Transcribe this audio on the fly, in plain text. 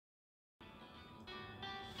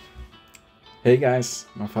Hey guys,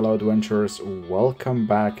 my fellow adventurers, welcome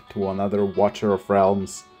back to another Watcher of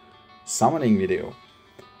Realms summoning video.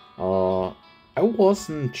 I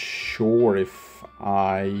wasn't sure if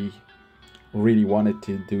I really wanted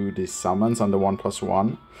to do these summons on the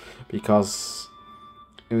 1+1 because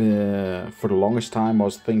for the longest time I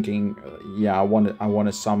was thinking, yeah, I want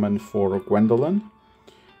to summon for Gwendolyn,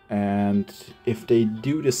 and if they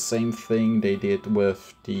do the same thing they did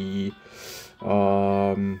with the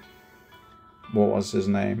what was his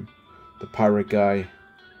name? The pirate guy.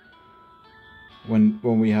 When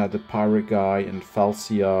we had the pirate guy in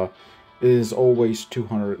Falcia, it is always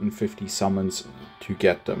 250 summons to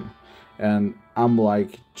get them. And I'm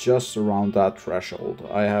like just around that threshold.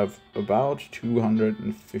 I have about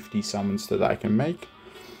 250 summons that I can make.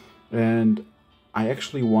 And I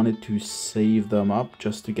actually wanted to save them up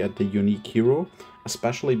just to get the unique hero,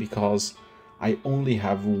 especially because I only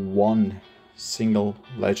have one single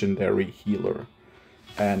legendary healer,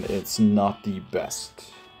 and it's not the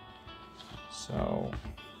best. So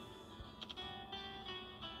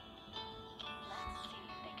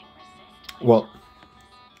well,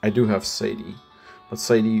 I do have Sadie, but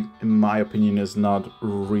Sadie, in my opinion, is not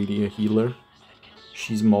really a healer.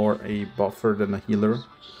 She's more a buffer than a healer.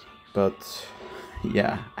 But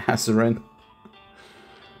yeah, Azerin.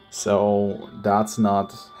 So that's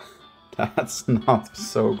not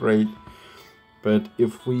so great. But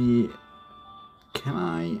if we can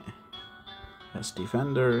I as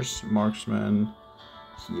defenders, marksmen,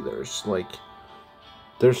 healers, like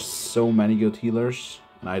there's so many good healers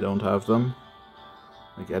and I don't have them.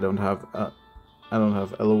 Like I don't have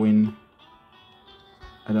Elowen.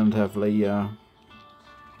 I don't have Leia.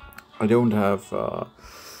 I don't have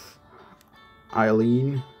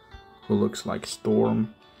Eileen, who looks like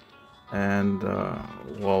Storm, and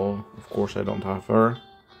well, of course I don't have her.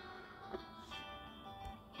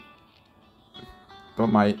 But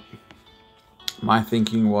my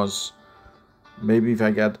thinking was maybe if I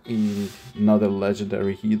get another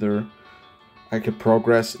legendary healer, I could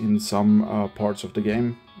progress in some parts of the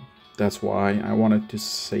game. That's why I wanted to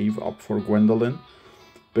save up for Gwendolyn.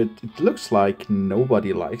 But it looks like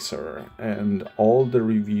nobody likes her, and all the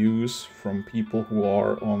reviews from people who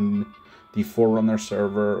are on the Forerunner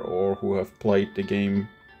server or who have played the game,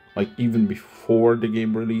 like even before the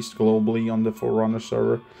game released globally on the Forerunner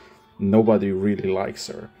server, nobody really likes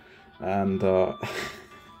her. And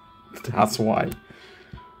that's why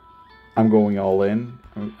I'm going all in.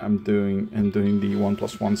 I'm doing the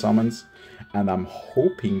 1+1 summons, and I'm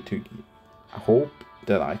hoping to hope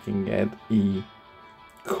that I can get a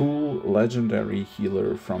cool legendary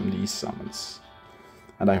healer from these summons.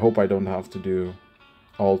 And I hope I don't have to do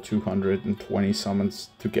all 220 summons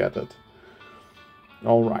to get it.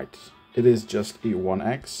 Alright, it is just a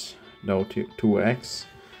 1x, no 2x.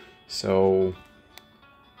 So,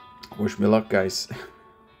 wish me luck, guys.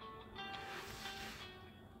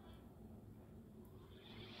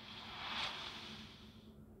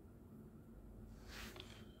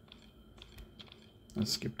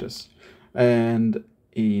 Let's skip this. And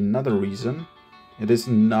another reason, it is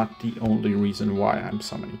not the only reason why I'm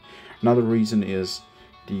summoning. Another reason is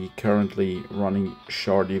the currently running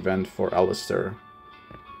shard event for Alistair.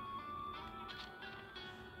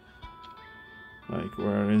 Like,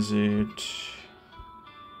 where is it?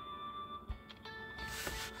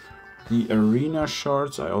 The arena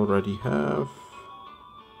shards I already have.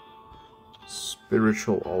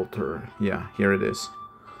 Spiritual altar. Yeah, here it is.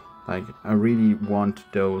 Like, I really want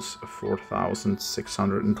those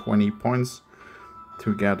 4,620 points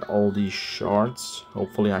to get all these shards.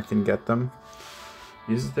 Hopefully I can get them.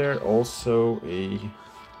 Is there also a...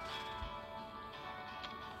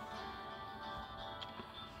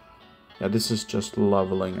 Yeah, this is just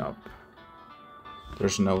leveling up.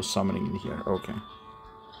 There's no summoning in here. Okay.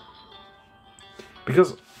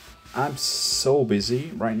 Because I'm so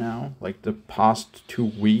busy right now. Like, the past 2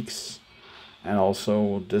 weeks. And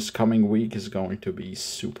also this coming week is going to be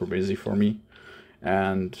super busy for me.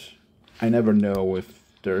 And I never know if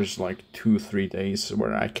there's like 2-3 days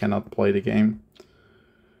where I cannot play the game.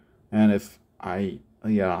 And if I,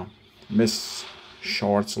 yeah, miss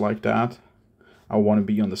shards like that, I want to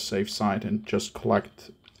be on the safe side and just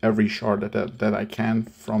collect every shard that I can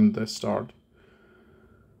from the start.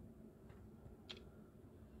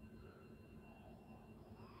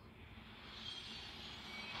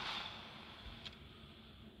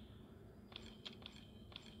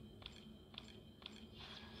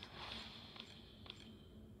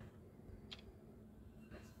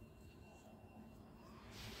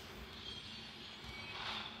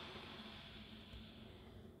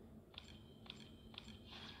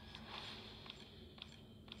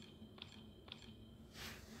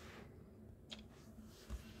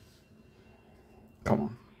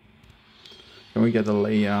 Can we get a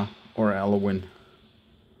Leia or Elwyn?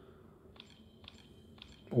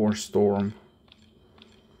 Or Storm?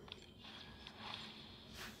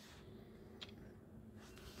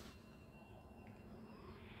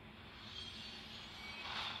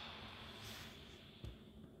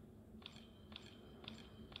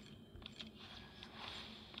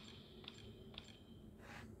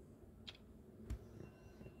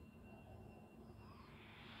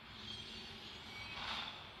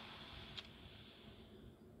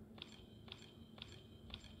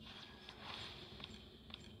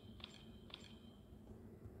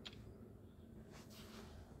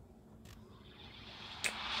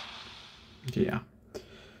 Yeah.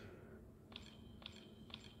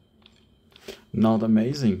 Not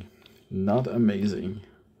amazing. Not amazing.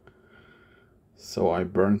 So I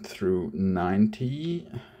burned through 90.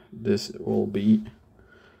 This will be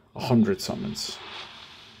 100 summons.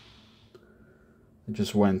 I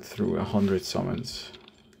just went through 100 summons.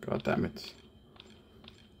 God damn it.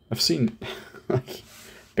 I've seen like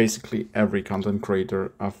basically every content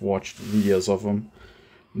creator. I've watched videos of them.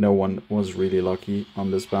 No one was really lucky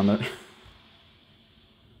on this banner.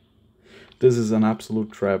 This is an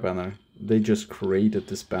absolute trap banner. They just created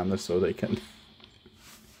this banner so they can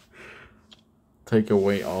take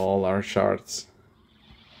away all our shards.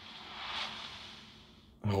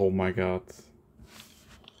 Oh my god.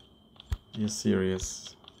 Are you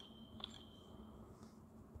serious?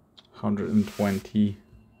 120.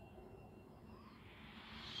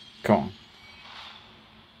 Come on.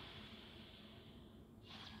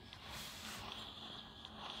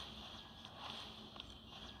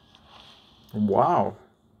 Wow.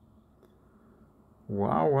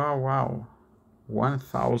 Wow, wow, wow.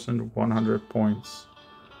 1,100 points.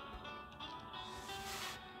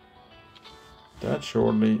 That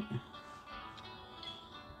surely.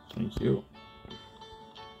 Thank you.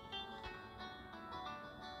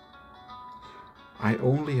 I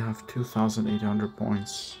only have 2,800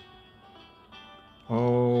 points.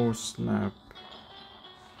 Oh, snap.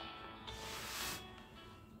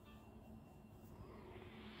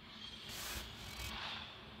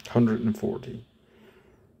 $140.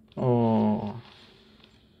 Oh.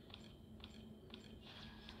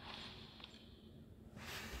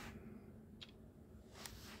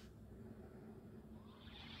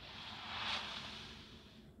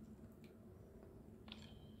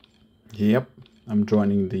 Yep, I'm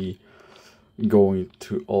joining the going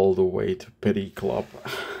to all the way to pity club.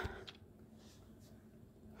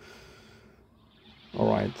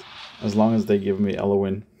 Alright, as long as they give me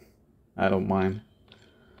Elwyn, I don't mind.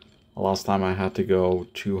 Last time I had to go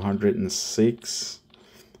 206.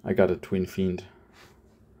 I got a Twin Fiend.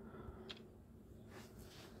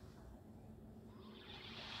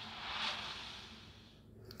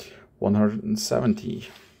 $170.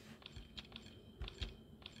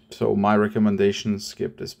 So my recommendation,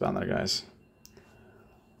 skip this banner, guys.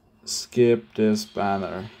 Skip this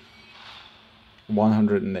banner.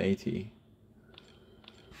 180.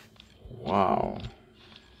 Wow.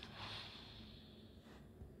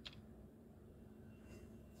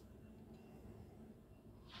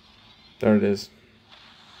 There it is.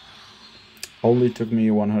 Only took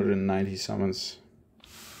me 190 summons.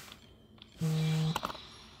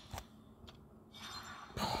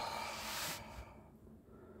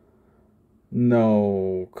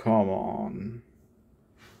 No, come on.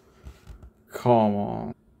 Come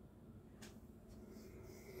on.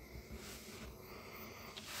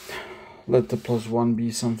 Let the +1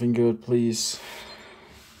 be something good, please.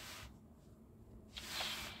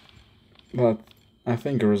 But I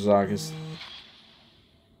think Razak is...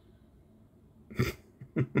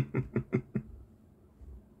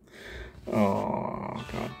 Oh,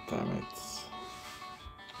 god damn it.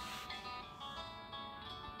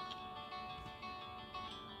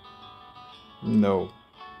 No.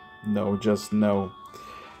 No, just no.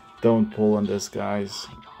 Don't pull on this, guys.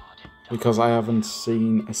 Because I haven't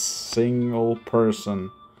seen a single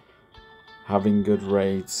person having good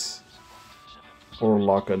rates or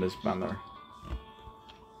luck on this banner.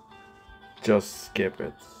 Just skip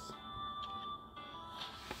it.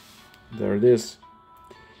 There it is.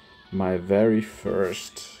 My very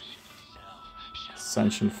first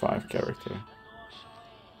Ascension 5 character.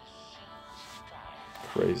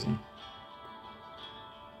 Crazy.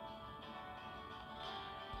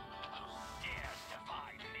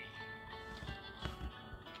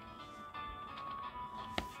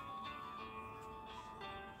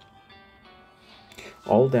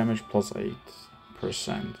 All damage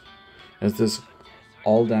 +8%. Is this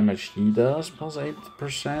all damage he does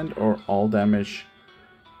 +8% or all damage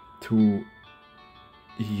to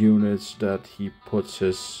units that he puts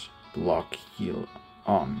his block heal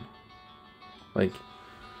on? Like,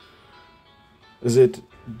 is it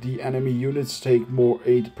the enemy units take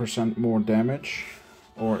 8% more damage,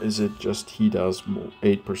 or is it just he does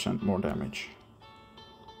 8% more damage?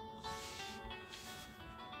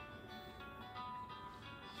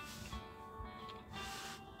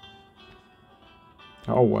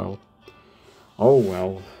 Oh well. Oh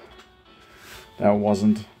well. That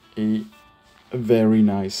wasn't a very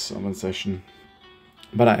nice summon session.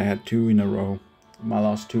 But I had 2 in a row. My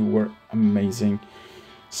last 2 were amazing.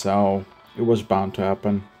 So it was bound to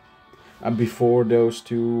happen. And before those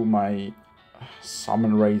 2, my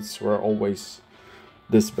summon rates were always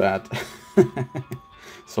this bad.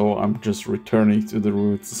 So I'm just returning to the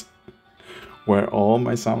roots where all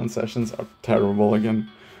my summon sessions are terrible again.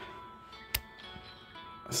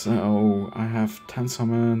 So I have 10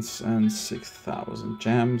 summons and 6,000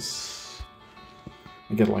 gems.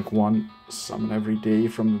 I get like 1 summon every day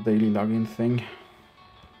from the daily login thing.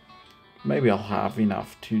 Maybe I'll have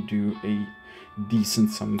enough to do a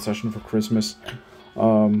decent summon session for Christmas.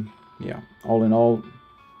 Yeah, all in all,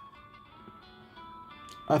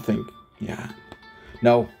 I think, yeah.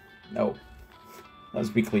 No. Let's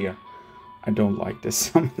be clear. I don't like this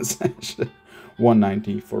summon session.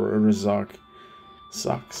 190 for a Rizak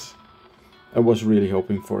sucks. I was really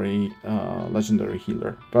hoping for a legendary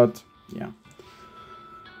healer, but yeah.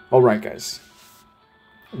 Alright guys,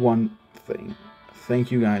 one thing.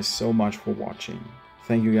 Thank you guys so much for watching.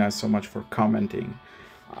 Thank you guys so much for commenting.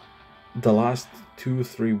 The last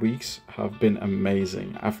 2-3 weeks have been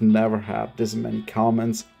amazing. I've never had this many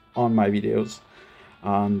comments on my videos,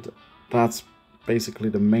 and that's basically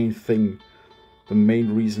the main thing, the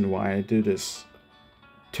main reason why I do this,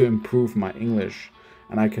 to improve my English.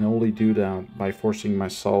 And I can only do that by forcing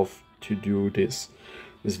myself to do these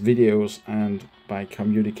videos and by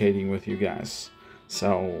communicating with you guys.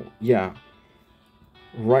 So yeah,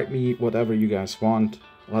 write me whatever you guys want.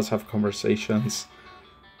 Let's have conversations.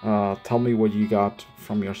 Tell me what you got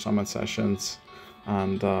from your summon sessions.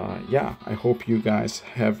 And yeah, I hope you guys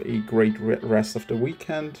have a great rest of the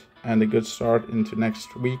weekend and a good start into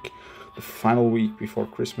next week, the final week before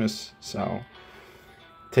Christmas. So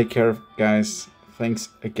take care, guys. Thanks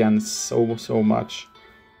again so much.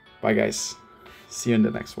 Bye guys. See you in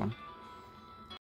the next one.